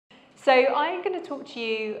So I'm going to talk to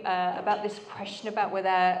you about this question about whether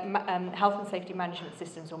health and safety management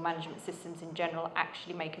systems or management systems in general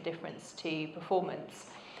actually make a difference to performance.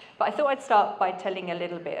 But I thought I'd start by telling a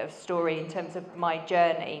little bit of story in terms of my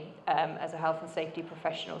journey as a health and safety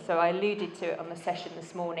professional. So I alluded to it on the session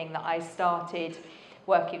this morning that I started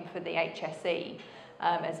working for the HSE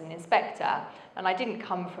as an inspector, and I didn't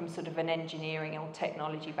come from sort of an engineering or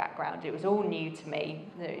technology background. It was all new to me,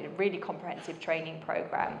 a really comprehensive training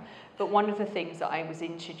program. But one of the things that I was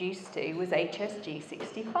introduced to was HSG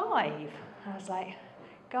 65. I was like,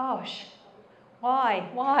 gosh, why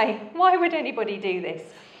would anybody do this?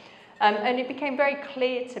 And it became very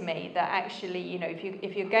clear to me that actually, you know,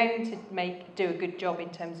 if you're going to do a good job in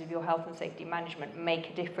terms of your health and safety management, make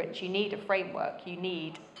a difference, you need a framework, you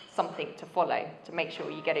need something to follow to make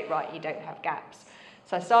sure you get it right, you don't have gaps.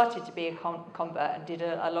 So I started to be a convert and did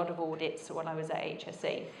a lot of audits when I was at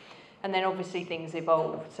HSE. And then obviously things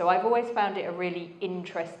evolved. So I've always found it a really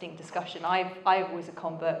interesting discussion. I was a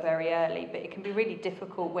convert very early, but it can be really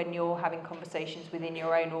difficult when you're having conversations within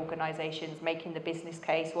your own organisations, making the business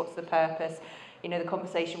case, what's the purpose? You know, the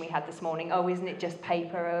conversation we had this morning, oh, isn't it just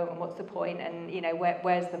paper, oh, and what's the point? And, you know,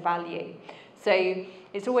 where's the value? So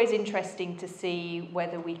it's always interesting to see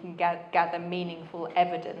whether we can gather meaningful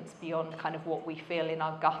evidence beyond kind of what we feel in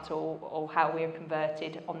our gut or how we're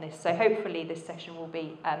converted on this. So hopefully this session will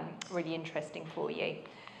be really interesting for you.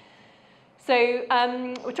 So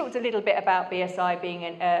we talked a little bit about BSI being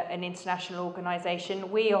an international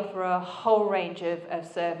organisation. We offer a whole range of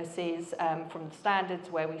services from the standards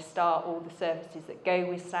where we start, all the services that go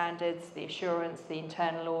with standards, the assurance, the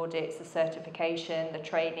internal audits, the certification, the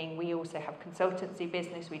training. We also have consultancy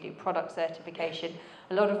business, we do product certification.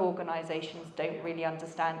 A lot of organisations don't really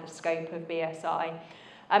understand the scope of BSI.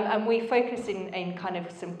 And we focus in kind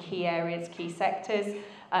of some key areas, key sectors.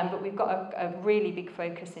 But we've got a really big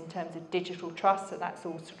focus in terms of digital trust, so that's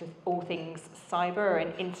all things cyber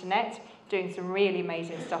and internet, doing some really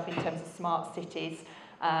amazing stuff in terms of smart cities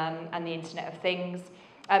and the Internet of Things.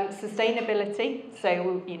 Sustainability,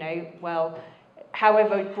 so, you know, well,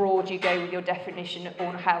 however broad you go with your definition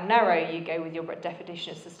or how narrow you go with your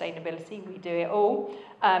definition of sustainability, we do it all.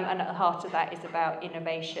 And at the heart of that is about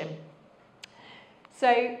innovation.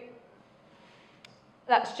 So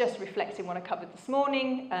that's just reflecting what I covered this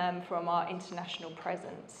morning from our international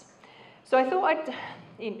presence. So I thought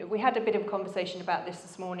we had a bit of a conversation about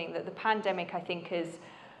this morning, that the pandemic, I think, has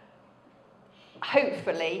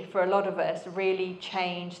hopefully, for a lot of us, really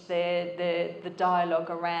changed the dialogue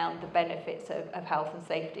around the benefits of health and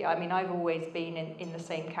safety. I mean, I've always been in the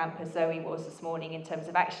same camp as Zoe was this morning in terms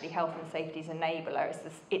of actually health and safety is an enabler.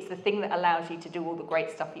 It's the thing that allows you to do all the great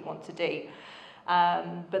stuff you want to do.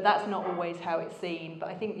 But that's not always how it's seen. But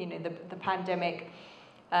I think, you know, the pandemic,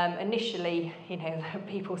 initially, you know,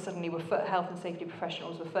 people suddenly were, health and safety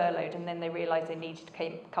professionals were furloughed, and then they realised they needed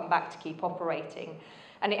to come back to keep operating.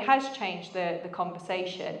 And it has changed the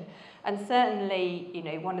conversation. And certainly, you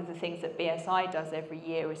know, one of the things that BSI does every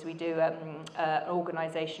year is we do an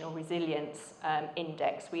organisational resilience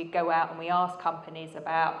index. We go out and we ask companies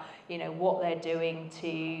about, you know, what they're doing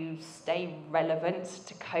to stay relevant,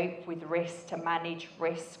 to cope with risk, to manage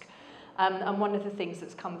risk. And one of the things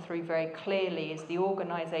that's come through very clearly is the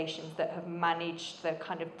organisations that have managed the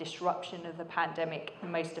kind of disruption of the pandemic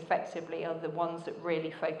most effectively are the ones that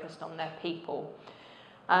really focused on their people.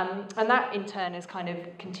 And that in turn has kind of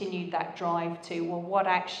continued that drive to, well, what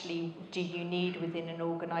actually do you need within an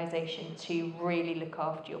organisation to really look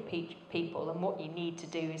after your people? And what you need to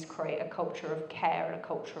do is create a culture of care and a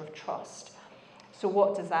culture of trust. So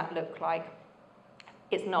what does that look like?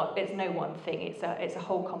 It's no one thing, it's a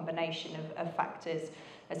whole combination of factors.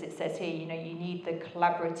 As it says here, you know, you need the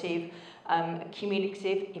collaborative,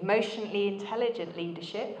 communicative, emotionally intelligent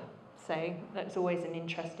leadership. So that's always an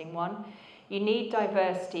interesting one. You need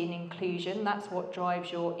diversity and inclusion. That's what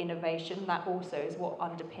drives your innovation. That also is what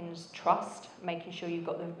underpins trust, making sure you've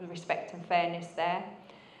got the respect and fairness there.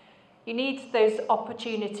 You need those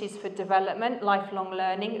opportunities for development. Lifelong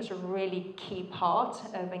learning is a really key part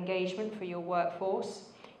of engagement for your workforce.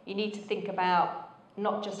 You need to think about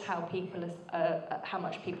not just how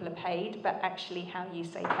much people are paid, but actually how you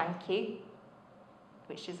say thank you,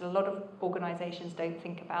 which is a lot of organisations don't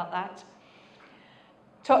think about that.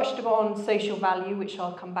 Touched upon social value, which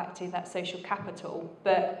I'll come back to, that social capital,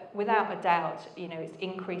 but without a doubt, you know, it's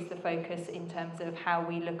increased the focus in terms of how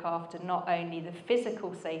we look after not only the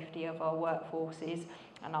physical safety of our workforces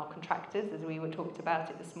and our contractors, as we were talked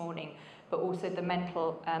about it this morning, but also the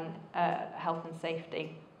mental health and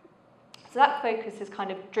safety. So that focus has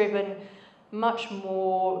kind of driven much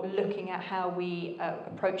more looking at how we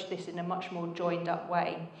approach this in a much more joined up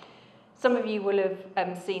way. Some of you will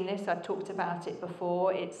have seen this, I've talked about it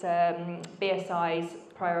before. It's BSI's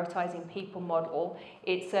prioritising people model.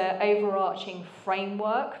 It's an overarching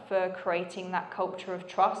framework for creating that culture of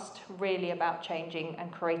trust, really about changing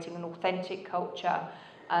and creating an authentic culture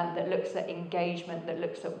that looks at engagement, that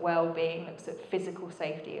looks at well-being, looks at physical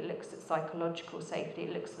safety, it looks at psychological safety,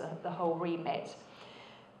 it looks at the whole remit.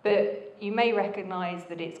 But you may recognise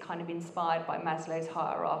that it's kind of inspired by Maslow's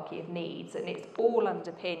hierarchy of needs, and it's all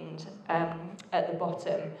underpinned at the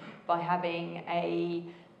bottom by having a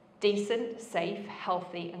decent, safe,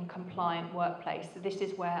 healthy and compliant workplace. So this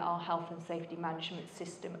is where our health and safety management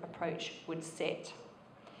system approach would sit.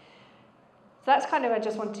 So that's kind of, I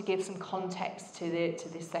just wanted to give some context to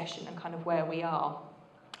this session and kind of where we are.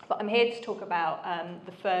 But I'm here to talk about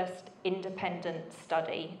the first independent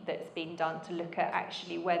study that's been done to look at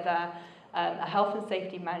actually whether a health and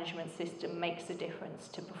safety management system makes a difference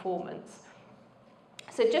to performance.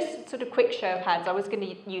 So just sort of quick show of hands, I was going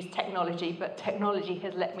to use technology, but technology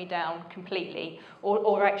has let me down completely,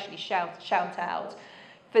 or actually shout out.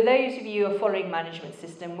 For those of you who are following management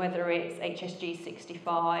system, whether it's HSG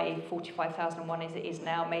 65, 45001 as it is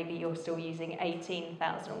now, maybe you're still using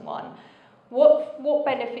 18001, what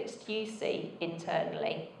benefits do you see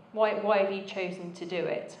internally? Why have you chosen to do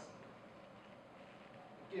it?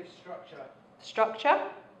 It gives structure. Structure?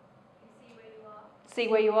 See where you are. See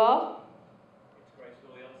where you are? Integration with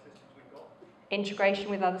all the other systems we've got. Integration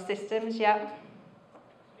with other systems, yeah.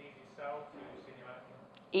 Easy sell to senior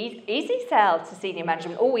management. Easy sell to senior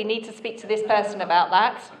management. Oh, we need to speak to this person about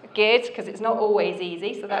that. Good, because it's not always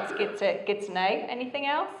easy, so that's good to know. Anything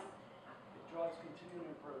else? It drives continual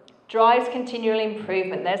improvement. Drives continual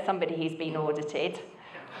improvement. There's somebody who's been audited.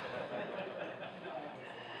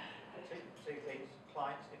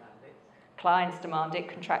 Clients demand it. Clients demand it,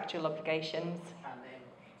 contractual obligations. And then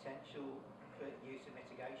potential for use of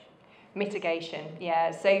mitigation. Mitigation,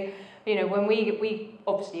 yeah. So, you know, when we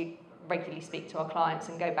obviously regularly speak to our clients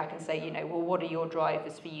and go back and say, you know, well, what are your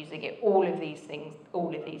drivers for using it? All of these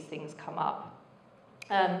things come up.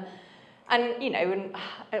 And, you know, and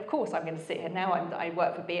of course I'm going to sit here now, I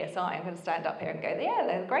work for BSI, I'm going to stand up here and go, yeah,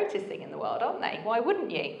 they're the greatest thing in the world, aren't they? Why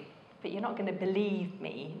wouldn't you? But you're not going to believe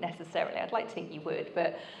me necessarily. I'd like to think you would.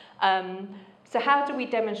 But so how do we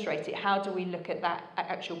demonstrate it? How do we look at that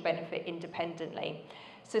actual benefit independently?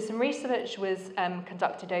 So some research was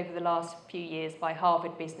conducted over the last few years by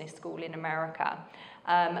Harvard Business School in America.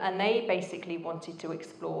 And they basically wanted to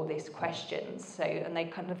explore this question. So, and they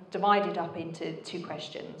kind of divided up into two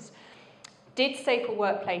questions. Did safer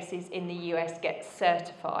workplaces in the US get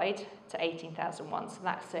certified to 18001? So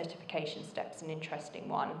that certification step's an interesting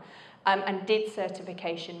one. And did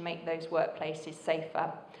certification make those workplaces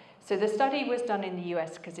safer? So the study was done in the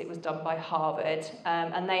US because it was done by Harvard,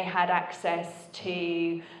 and they had access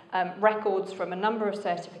to records from a number of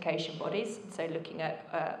certification bodies, so looking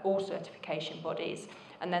at all certification bodies,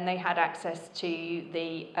 and then they had access to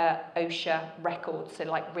the OSHA records, so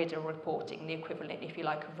like RIDA reporting, the equivalent, if you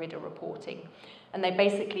like, of RIDA reporting. And they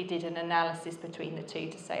basically did an analysis between the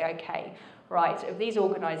two to say, okay, right, of these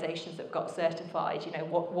organisations that got certified, you know,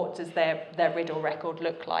 what does their RIDA record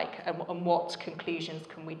look like, and what conclusions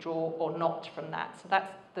can we draw or not from that? So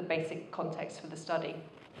that's the basic context for the study.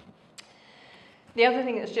 The other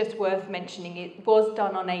thing that's just worth mentioning, it was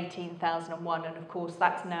done on 18001, and of course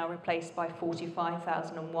that's now replaced by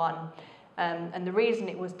 45001. And the reason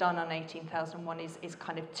it was done on 18001 is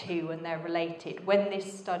kind of two, and they're related. When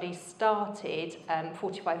this study started,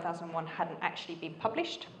 45001 hadn't actually been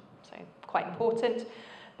published, so quite important.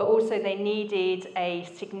 But also they needed a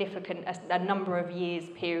significant, a number of years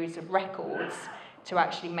periods of records to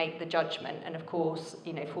actually make the judgment. And of course,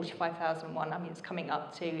 you know, 45001, I mean, it's coming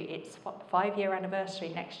up to its 5-year anniversary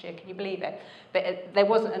next year, can you believe it? But there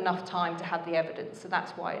wasn't enough time to have the evidence, so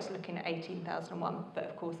that's why it's looking at 18001. But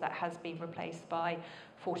of course, that has been replaced by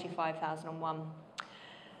 45001.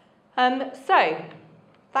 So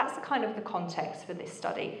that's kind of the context for this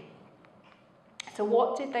study. So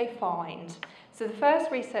what did they find? So the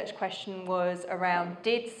first research question was around,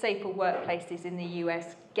 did safer workplaces in the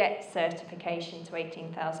US get certification to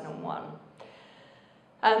 18001?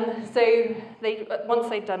 So once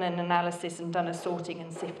they'd done an analysis and done a sorting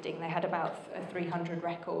and sifting, they had about 300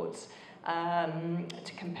 records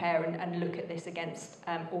to compare and look at this against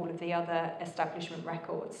all of the other establishment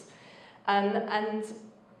records. And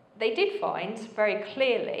they did find very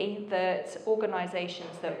clearly that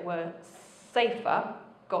organisations that were safer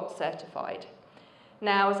got certified.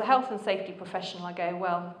 Now, as a health and safety professional, I go,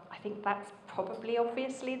 well, I think that's probably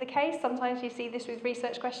obviously the case. Sometimes you see this with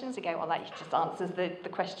research questions, you go, well, that just answers the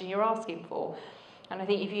question you're asking for. And I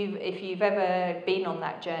think if you've ever been on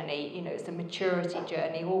that journey, you know, it's a maturity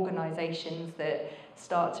journey. Organisations that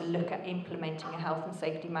start to look at implementing a health and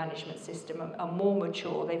safety management system are more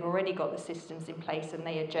mature. They've already got the systems in place and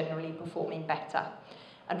they are generally performing better.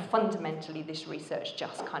 And fundamentally, this research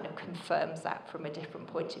just kind of confirms that from a different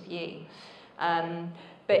point of view.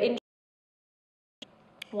 But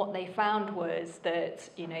what they found was that,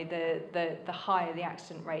 you know, the higher the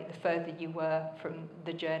accident rate, the further you were from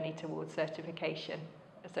the journey towards certification.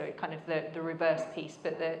 So it kind of the reverse piece,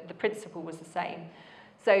 but the principle was the same.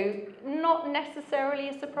 So not necessarily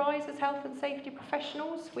a surprise as health and safety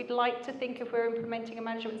professionals. We'd like to think if we're implementing a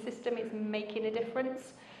management system, it's making a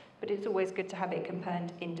difference, but it's always good to have it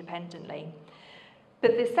compared independently.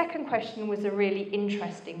 But the second question was a really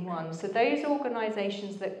interesting one. So those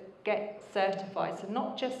organisations that get certified, so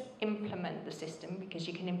not just implement the system, because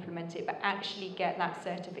you can implement it, but actually get that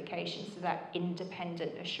certification, so that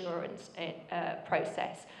independent assurance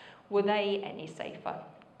process, were they any safer?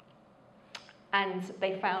 And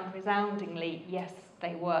they found resoundingly, yes,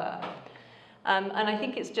 they were. And I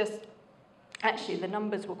think it's just, actually the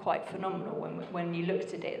numbers were quite phenomenal when you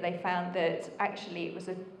looked at it. They found that actually it was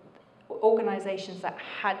organisations that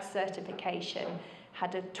had certification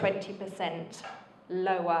had a 20%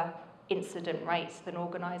 lower incident rates than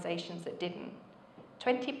organisations that didn't.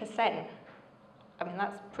 20%. I mean,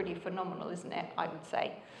 that's pretty phenomenal, isn't it, I would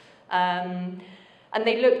say. And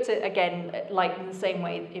they looked at, again, like in the same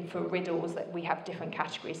way for riddles, that we have different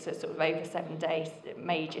categories, so sort of over 7 days,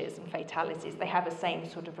 majors and fatalities, they have the same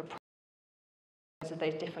sort of approach of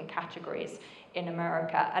those different categories in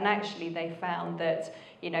America. And actually they found that,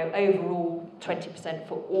 you know, overall 20%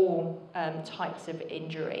 for all types of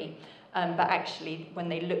injury, but actually when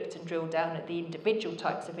they looked and drilled down at the individual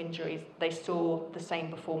types of injuries, they saw the same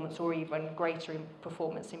performance or even greater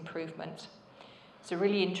performance improvement. So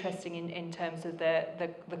really interesting in terms of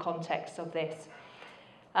the context of this.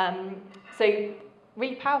 So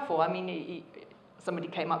really powerful. I mean, somebody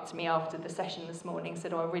came up to me after the session this morning and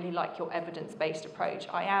said, oh, I really like your evidence-based approach.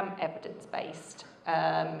 I am evidence-based.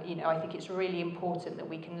 You know, I think it's really important that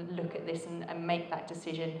we can look at this and make that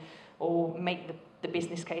decision, or make the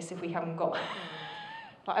business case if we haven't got,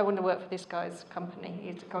 like, I want to work for this guy's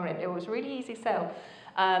company. It was a really easy sell.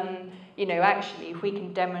 You know, actually, if we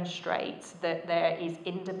can demonstrate that there is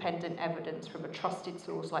independent evidence from a trusted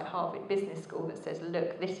source like Harvard Business School that says,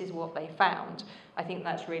 look, this is what they found, I think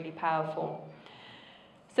that's really powerful.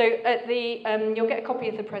 So at the, you'll get a copy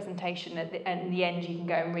of the presentation at the end. You can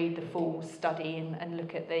go and read the full study and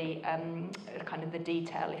look at the kind of the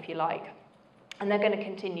detail, if you like. And they're going to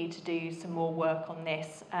continue to do some more work on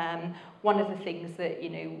this. One of the things that, you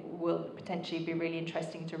know, will potentially be really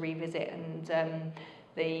interesting to revisit, and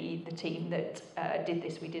the team that did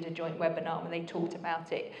this, we did a joint webinar and they talked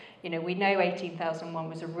about it. You know, we know 18,001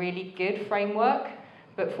 was a really good framework,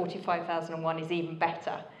 but 45,001 is even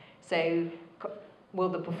better. So will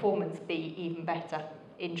the performance be even better?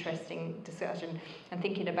 Interesting discussion. And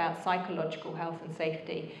thinking about psychological health and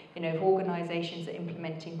safety, you know, if organisations are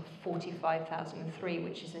implementing 45,003,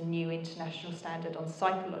 which is a new international standard on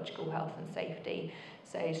psychological health and safety,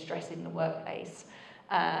 so stress in the workplace,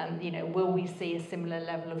 you know, will we see a similar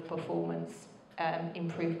level of performance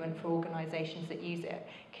improvement for organisations that use it?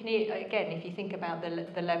 Can you, again, if you think about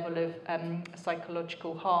the level of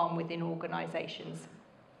psychological harm within organisations,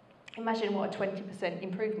 imagine what a 20%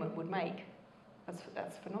 improvement would make.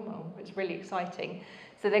 That's phenomenal. It's really exciting.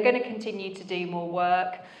 So they're going to continue to do more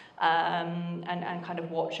work and kind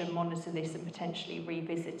of watch and monitor this and potentially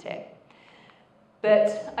revisit it.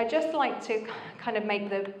 But I'd just like to kind of make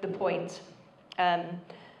the point.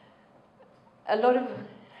 A lot of,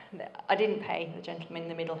 I didn't pay the gentleman in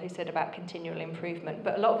the middle who said about continual improvement,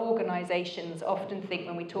 but a lot of organisations often think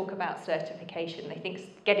when we talk about certification, they think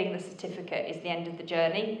getting the certificate is the end of the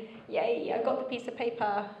journey. Yay, I got the piece of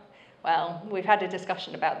paper. Well, we've had a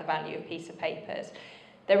discussion about the value of piece of papers.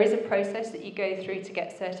 There is a process that you go through to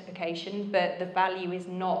get certification, but the value is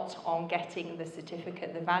not on getting the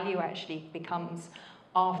certificate. The value actually becomes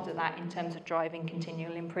after that in terms of driving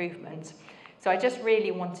continual improvement. So I just really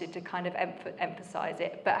wanted to kind of emphasise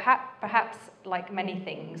it. But perhaps, like many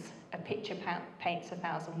things, a picture paints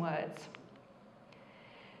 1,000 words.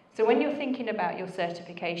 So when you're thinking about your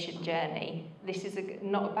certification journey, this is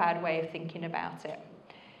not a bad way of thinking about it.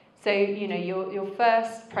 So, you know, your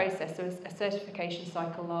first process, so a certification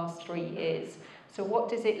cycle lasts 3 years. So what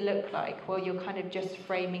does it look like? Well, you're kind of just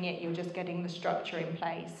framing it, you're just getting the structure in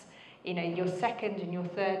place. You know, your second and your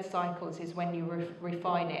third cycles is when you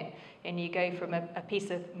refine it, and you go from a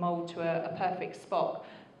piece of mould to a perfect spot.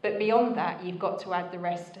 But beyond that, you've got to add the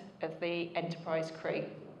rest of the enterprise crew.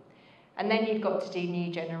 And then you've got to do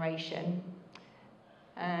new generation.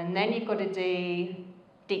 And then you've got to do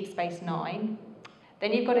Deep Space Nine.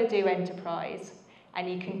 Then you've got to do enterprise. And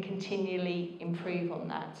you can continually improve on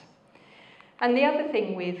that. And the other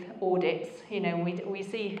thing with audits, you know, we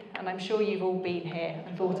see, and I'm sure you've all been here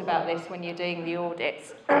and thought about this when you're doing the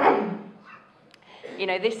audits. You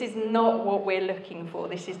know, this is not what we're looking for.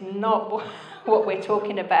 This is not what we're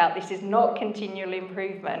talking about. This is not continual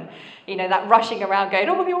improvement. You know, that rushing around going,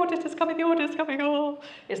 oh, the auditor's coming, oh.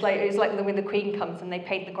 It's like when the Queen comes and they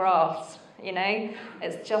paint the grass, you know.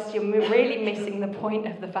 It's just, you're really missing the point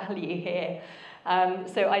of the value here.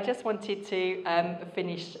 So I just wanted to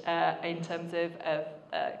finish in terms of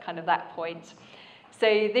kind of that point. So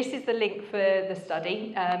this is the link for the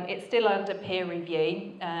study. It's still under peer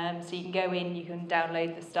review, so you can go in, you can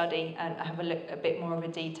download the study and have a bit more of a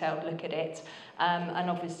detailed look at it. And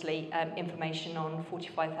obviously information on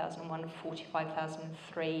 45,001 and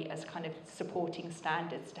 45,003 as kind of supporting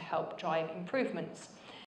standards to help drive improvements.